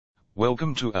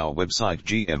Welcome to our website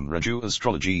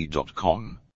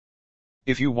gmrajuastrology.com.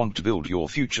 If you want to build your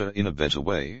future in a better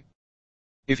way,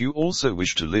 if you also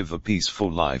wish to live a peaceful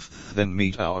life, then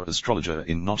meet our astrologer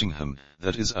in Nottingham,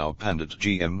 that is our Pandit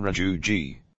GM Raju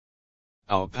G.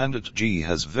 Our Pandit G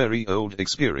has very old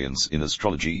experience in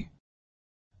astrology.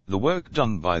 The work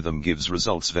done by them gives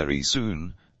results very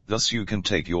soon, thus you can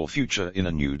take your future in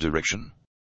a new direction.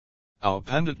 Our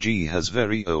Pandit G has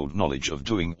very old knowledge of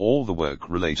doing all the work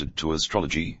related to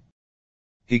astrology.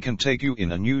 He can take you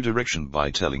in a new direction by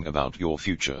telling about your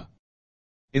future.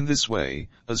 In this way,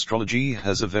 astrology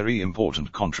has a very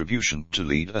important contribution to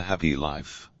lead a happy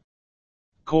life.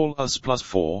 Call us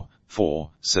 +4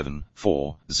 4 7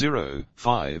 4 0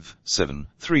 5 7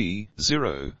 3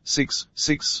 0 6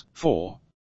 6 4.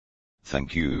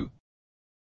 Thank you.